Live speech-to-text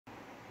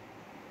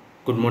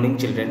Good morning,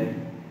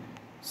 children.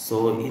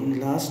 So in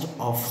last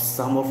of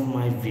some of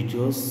my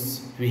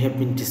videos we have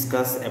been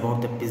discussed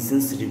about the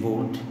peasants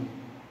revolt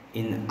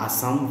in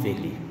Assam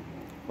Valley.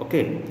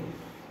 Okay,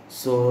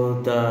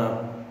 so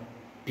the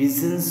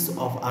peasants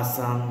of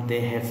Assam,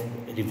 they have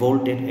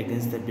revolted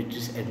against the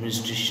British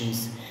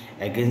administrations,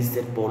 against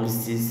their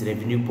policies,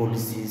 revenue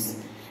policies,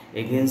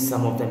 against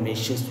some of the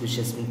measures which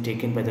has been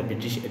taken by the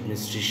British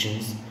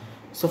administrations.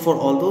 So for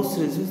all those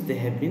reasons they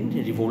have been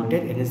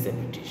revolted against the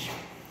British.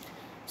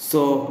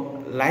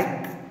 So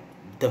like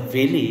the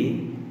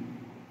valley,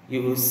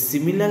 you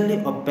similarly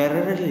or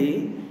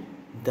parallelly,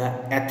 the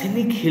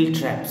ethnic hill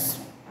tribes,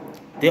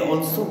 they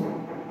also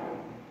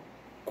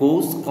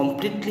goes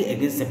completely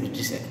against the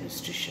British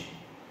administration.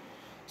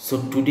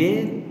 So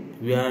today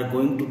we are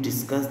going to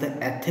discuss the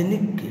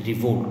ethnic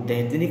revolt, the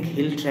ethnic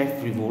hill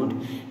tribe revolt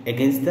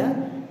against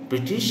the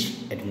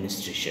British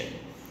administration.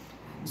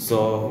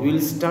 So we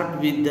will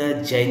start with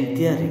the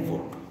Jayantia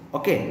revolt.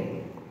 Okay.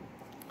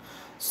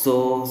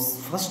 So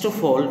first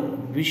of all,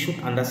 we should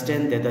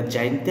understand that the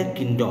Jayantia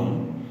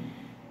kingdom,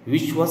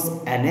 which was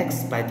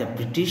annexed by the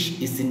British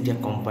East India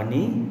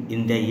Company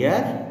in the year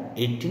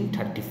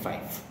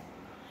 1835,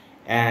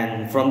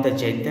 and from the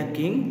Jayantia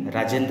king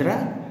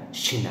Rajendra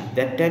Sinha.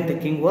 That time the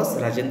king was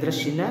Rajendra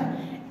Sinha,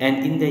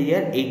 and in the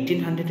year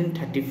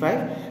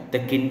 1835 the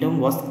kingdom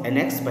was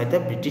annexed by the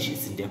British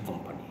East India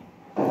Company.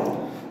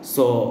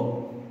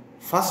 So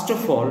first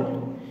of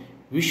all,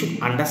 we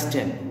should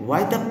understand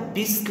why the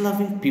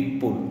peace-loving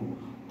people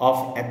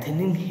of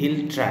Athenian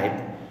Hill tribe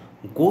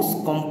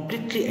goes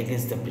completely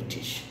against the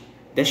British.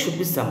 There should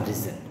be some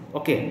reason.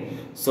 Okay,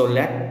 so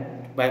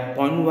by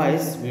point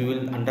wise we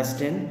will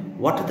understand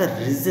what are the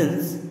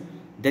reasons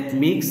that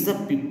makes the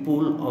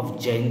people of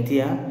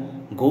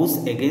Jayantia goes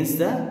against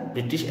the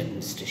British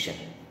administration.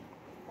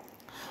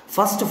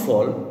 First of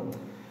all,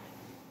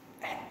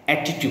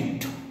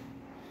 attitude.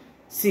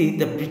 See,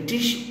 the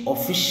British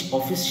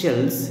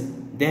officials,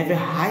 they have a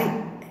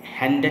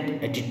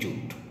high-handed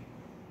attitude,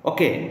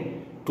 okay,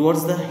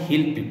 towards the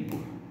hill people.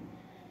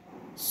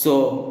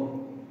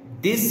 So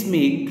this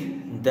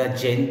make the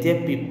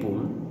Jayantia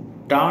people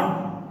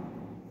turn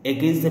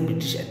against the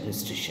British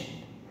administration,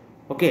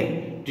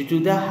 okay, due to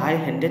the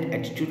high-handed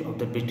attitude of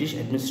the British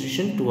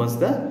administration towards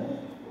the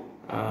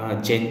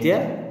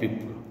Jayantia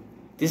people.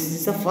 This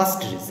is the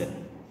first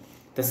reason.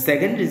 The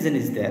second reason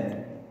is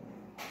that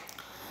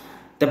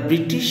the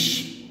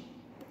British,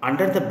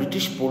 under the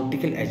British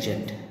political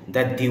agent,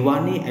 the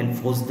Diwani and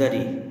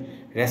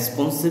Faujdari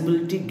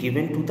responsibility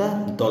given to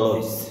the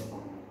Dolois,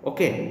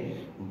 okay,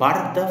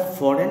 but the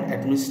foreign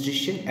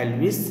administration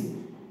always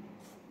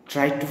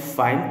tried to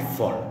find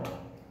fault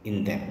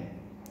in them.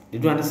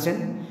 Did you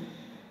understand?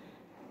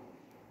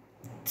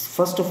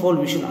 First of all,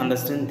 we should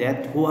understand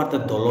that who are the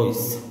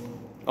Dolois.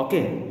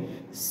 Okay,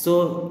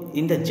 so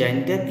in the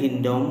Jayantia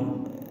kingdom,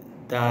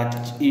 that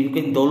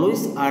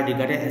Dolois are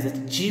regarded as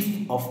a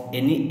chief of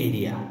any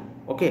area,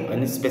 okay,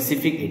 any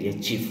specific area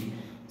chief.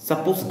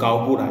 Suppose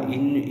Gaupura,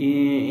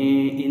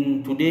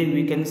 in today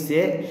we can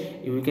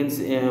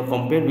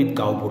compare with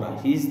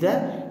Gaupura. He is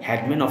the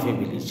headman of a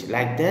village.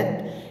 Like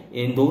that,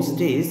 in those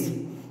days,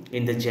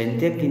 in the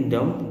Jayantia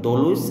kingdom,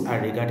 Dolois are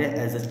regarded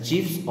as the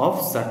chiefs of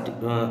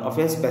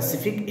a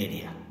specific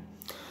area.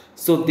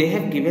 So they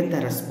have given the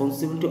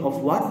responsibility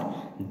of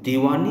what?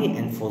 Diwani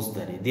and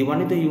Faujdari.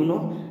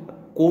 Diwani,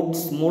 court,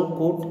 small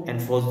court, and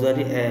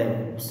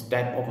Faujdari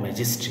type of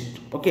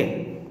magistrate.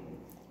 Okay.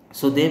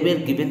 So they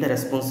were given the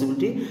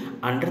responsibility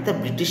under the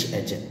British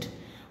agent.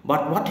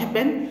 But what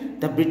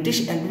happened? The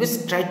British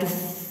always try to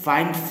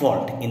find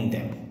fault in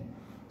them.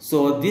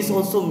 So this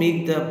also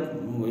make the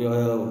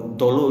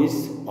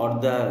Dolois or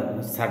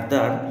the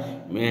Sardar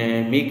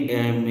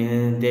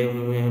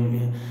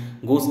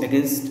goes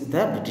against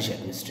the British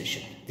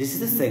administration. This is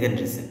the second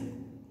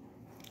reason.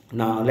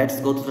 Now let's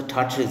go to the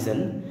third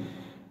reason.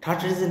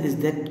 Third reason is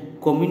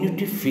that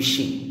community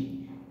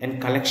fishing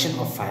and collection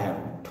of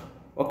firewood.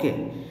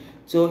 Okay.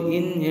 So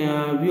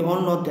we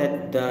all know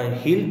that the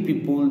hill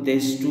people, they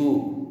used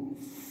to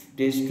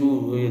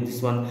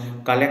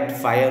collect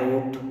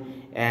firewood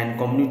and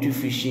community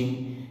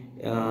fishing.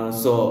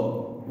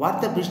 So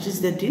what the British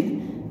they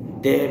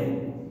did,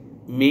 they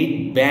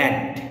made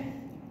ban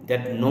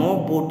that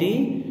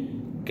nobody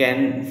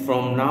can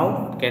from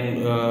now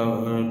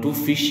do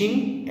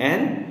fishing,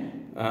 and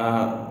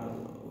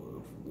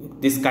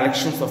these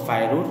collections of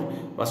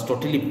firewood was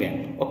totally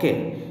banned.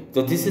 Okay.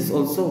 So this is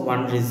also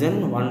one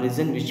reason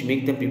which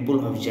make the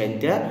people of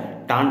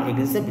Jayantia turn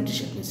against the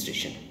British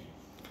administration.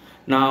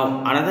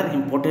 Now another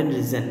important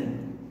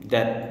reason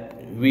that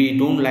we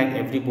don't like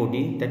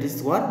everybody, that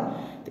is what?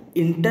 The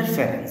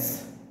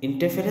interference.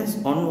 Interference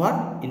on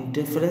what?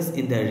 Interference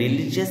in the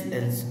religious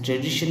and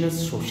traditional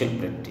social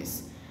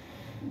practice.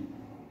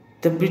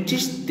 The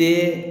British,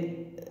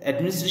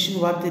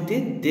 administration, what they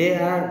did, they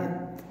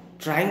are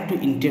trying to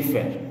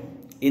interfere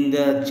in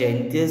the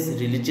Jayantia's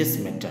religious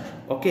matter,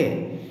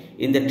 okay,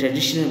 in the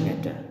traditional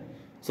matter.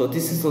 So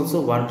this is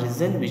also one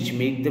reason which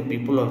make the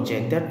people of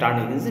Jayantia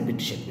turn against the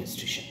British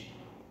administration.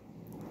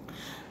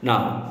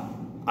 Now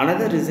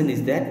another reason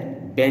is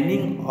that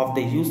banning of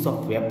the use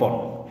of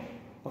weapon.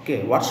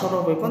 Okay, what sort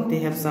of weapon? They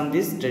have some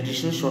these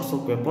traditional sorts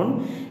of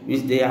weapon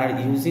which they are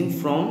using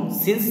from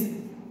since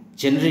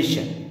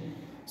generation.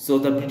 So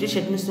the British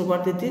administration,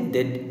 what they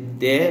did,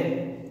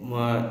 they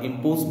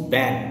imposed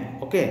ban.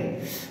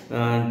 Okay,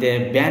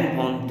 they ban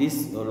on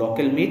this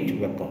local made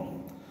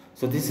weapon.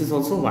 So this is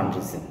also one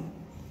reason.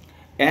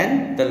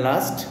 And the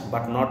last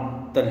but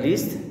not the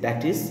least,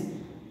 that is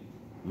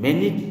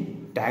many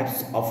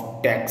types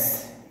of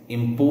tax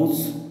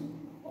imposed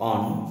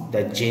on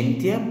the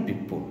Jayantia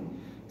people,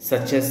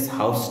 such as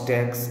house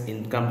tax,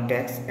 income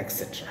tax,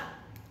 etc.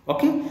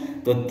 Okay,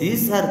 so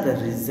these are the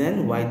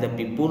reason why the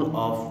people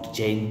of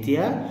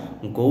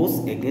Jayantia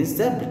goes against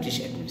the British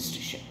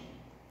administration.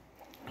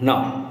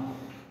 Now,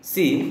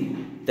 see,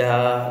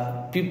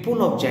 the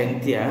people of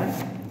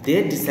Jayantia,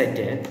 they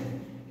decided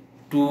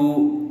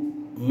to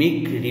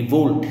make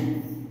revolt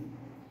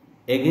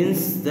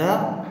against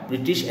the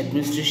British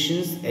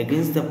administrations,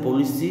 against the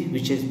policy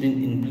which has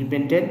been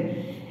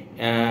implemented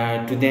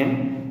to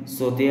them.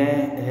 So they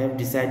have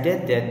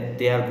decided that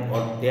they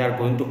are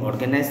going to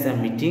organize a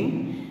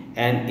meeting,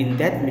 and in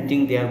that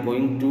meeting they are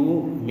going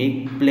to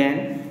make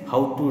plan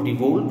how to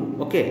revolt.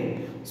 Okay,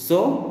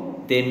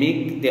 so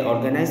they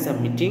organize a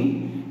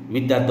meeting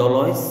with the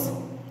Dolois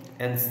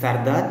and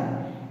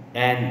Sardar,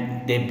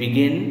 and they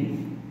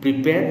begin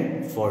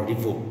prepare for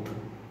revolt.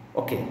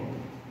 Okay,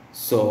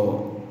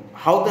 so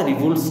how the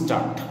revolt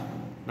start?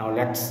 Now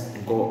let's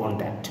go on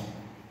that.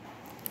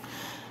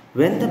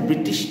 When the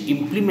British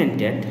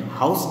implemented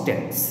house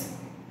tax,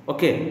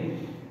 okay,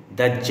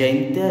 the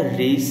Jayantia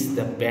raised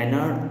the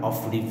banner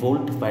of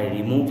revolt by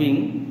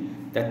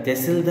removing the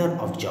Tehsildar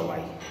of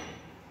Jawai.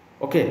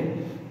 Okay,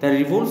 the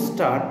revolt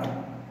start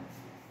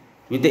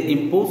with the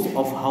impose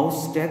of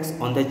house tax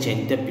on the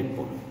Jayantia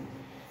people.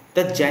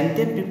 The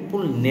Jayantia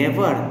people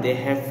they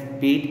have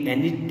paid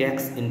any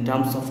tax in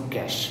terms of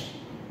cash.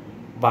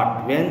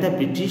 But when the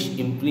British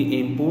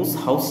impose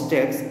house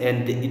tax,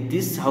 and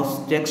this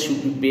house tax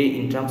should be paid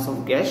in terms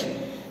of cash,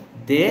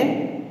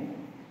 they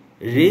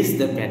raise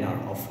the banner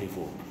of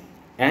revolt,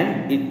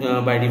 and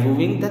by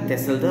removing the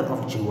Tehsildar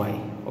of Jawai.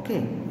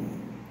 Okay,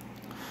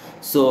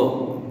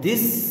 so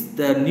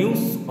the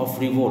news of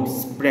revolt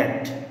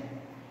spread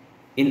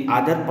in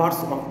other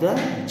parts of the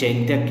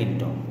Jayantia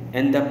kingdom,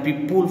 and the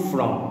people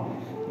from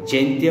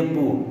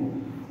Jayantiapur,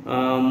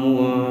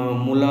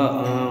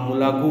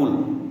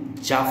 Mulagul,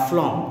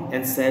 Jaflong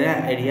and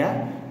Sera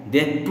area,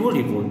 they too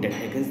revolted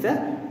against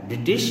the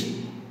British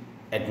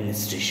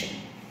administration.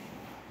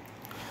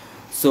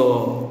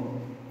 So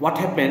what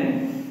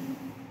happened?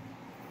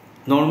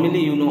 Normally,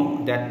 you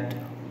know that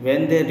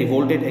when they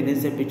revolted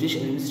against the British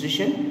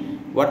administration,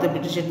 what the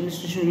British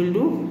administration will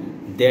do?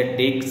 They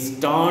take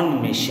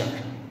stern measure.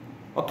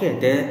 Okay,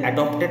 they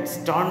adopted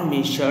stern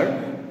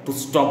measure to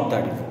stop the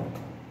revolt.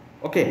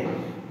 Okay,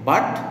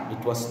 but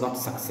it was not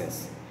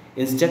success.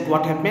 Instead,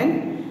 what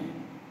happened?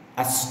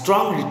 A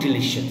strong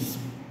retaliations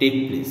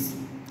take place,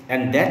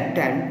 and that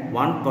time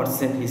one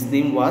person, his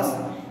name was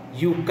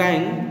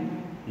Yukang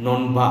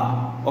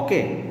Nonba.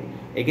 Okay,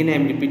 again I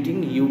am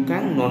repeating,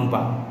 Yukang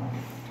Nonba.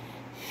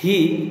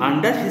 He,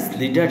 under his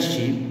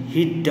leadership,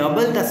 he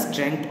doubled the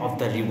strength of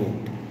the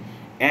revolt,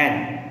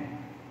 and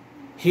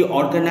he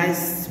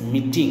organized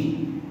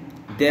meeting.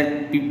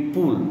 Their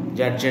people,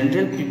 their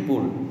general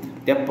people,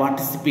 they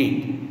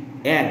participate,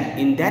 and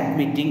in that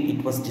meeting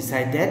it was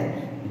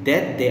decided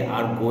that they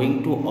are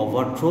going to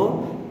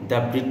overthrow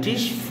the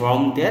British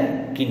from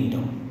their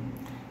kingdom.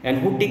 And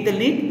who take the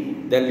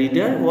lead? The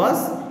leader was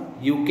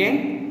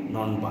Yukang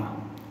Nonba.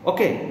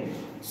 Okay,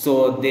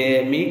 so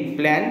they make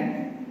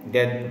plan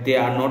that they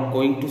are not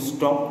going to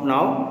stop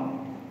now.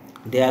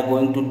 They are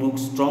going to do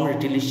strong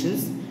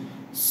retaliations.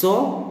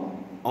 So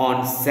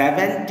on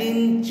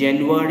 17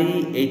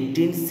 January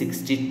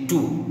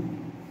 1862,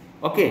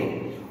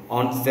 okay,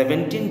 on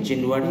 17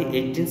 January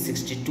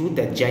 1862,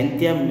 the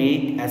Jayantia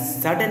made a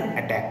sudden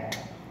attack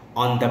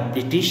on the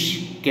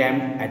British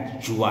camp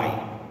at Jawai.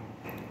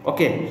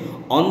 Okay.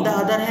 On the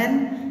other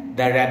hand,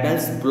 the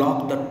rebels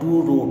blocked the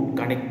two roads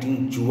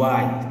connecting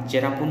Jawai,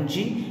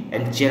 Cherrapunji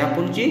and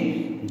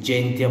Cherrapunji,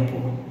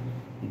 Jayantiapur.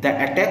 The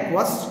attack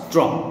was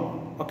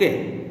strong.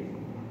 Okay.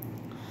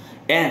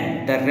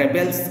 And the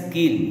rebels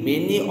killed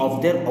many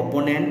of their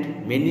opponents,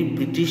 many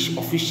British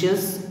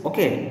officials.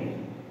 Okay.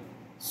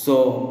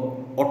 So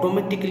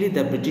automatically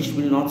the British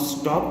will not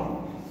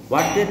stop.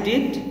 What they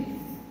did,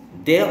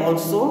 they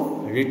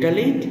also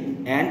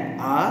retaliated, and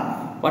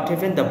what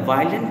happened? The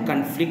violent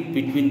conflict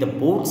between the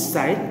both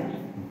sides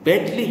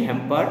badly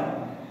hampered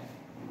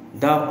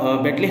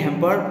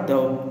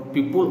the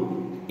people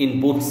in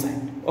both sides.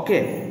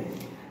 Okay,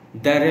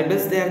 the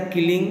rebels, they are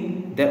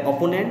killing their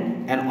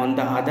opponent, and on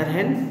the other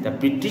hand, the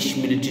British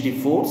military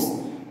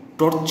force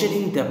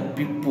torturing the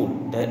people,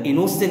 the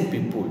innocent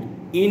people,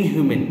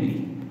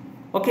 inhumanly.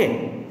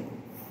 Okay.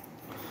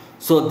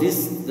 So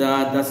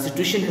the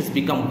situation has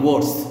become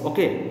worse.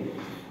 Okay,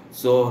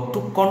 so to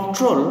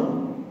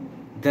control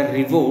the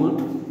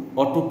revolt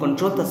or to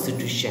control the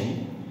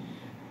situation,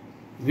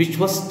 which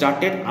was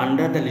started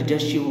under the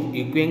leadership of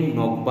Yukwang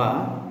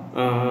Nongba.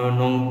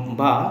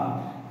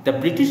 The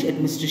British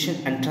administration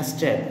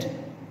entrusted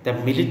the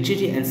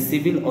military and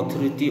civil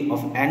authority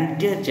of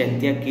entire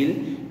Jayantia kill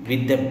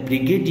with the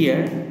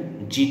Brigadier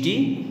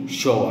G.D.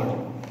 Shower.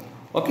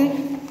 Okay,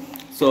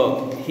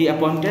 so he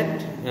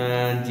appointed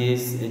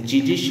this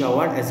G.D.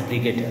 Shower as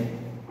brigadier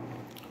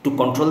to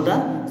control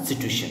the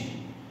situation.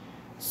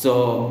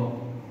 So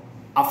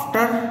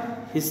after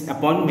his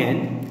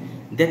appointment,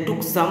 they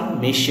took some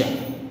measure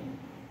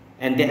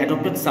and they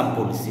adopted some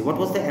policy. What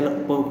was the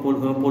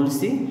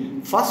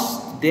policy?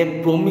 First,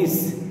 they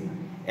promised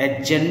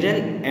a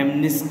general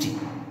amnesty.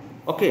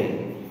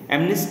 Okay,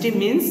 amnesty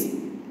means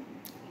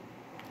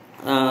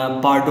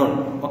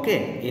pardon.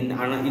 Okay, in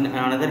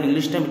another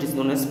English term, it is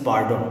known as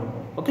pardon.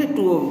 Okay,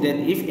 to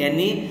then if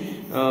any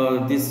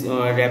these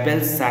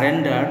rebels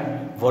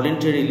surrender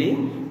voluntarily,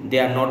 they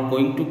are not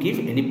going to give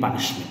any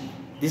punishment.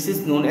 This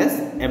is known as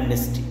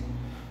amnesty.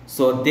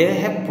 So they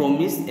have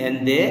promised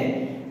and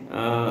they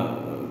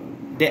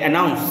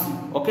announce,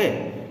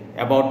 okay,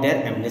 about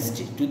their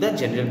amnesty to the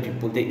general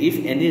people.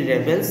 If any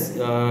rebels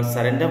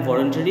surrender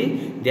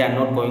voluntarily, they are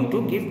not going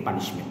to give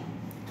punishment.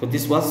 So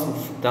this was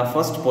the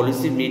first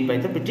policy made by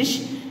the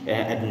British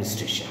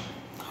administration.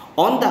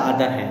 On the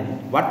other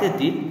hand, what they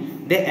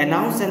did, they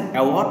announced an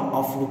award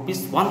of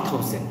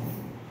 ₹1,000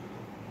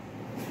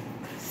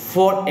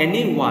 for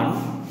anyone,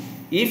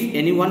 if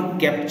anyone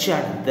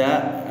captured the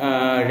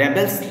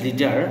rebels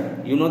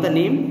leader, you know the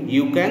name,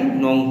 Yukwang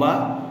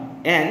Nongba,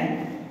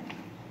 and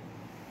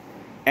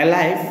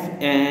alive,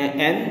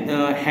 and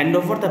hand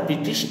over the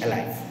British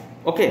alive.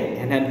 Okay,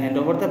 and hand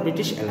over the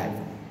British alive.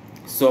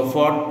 So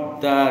for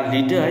the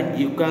leader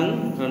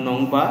Yukwang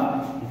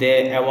Nongba,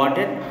 they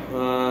awarded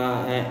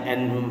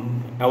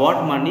an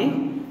award money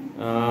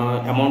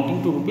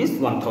amounting to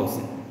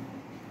 ₹1,000.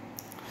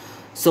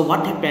 So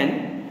what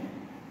happened?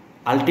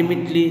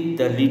 Ultimately,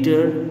 the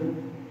leader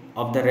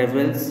of the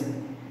rebels,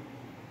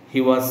 he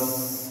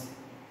was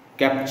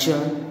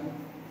captured,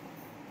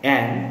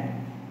 and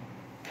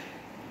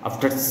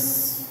after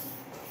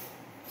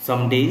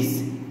some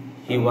days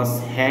he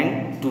was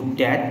hanged to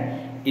death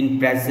in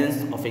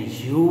presence of a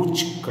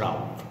huge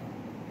crowd.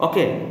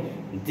 Okay,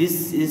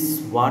 this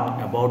is what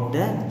about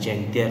the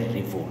Jayantia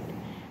revolt.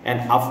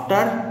 And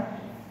after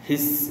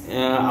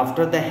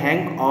after the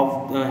hang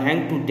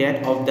to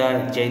death of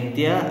the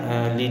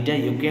Jayantia leader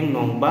Yukwang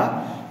Nongba,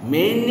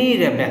 many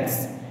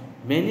rebels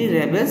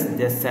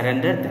they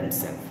surrendered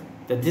themselves.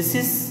 So this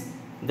is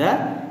the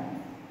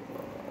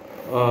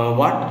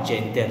what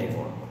Jayantia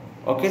revolt.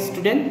 Okay,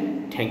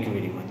 student, thank you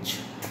very much.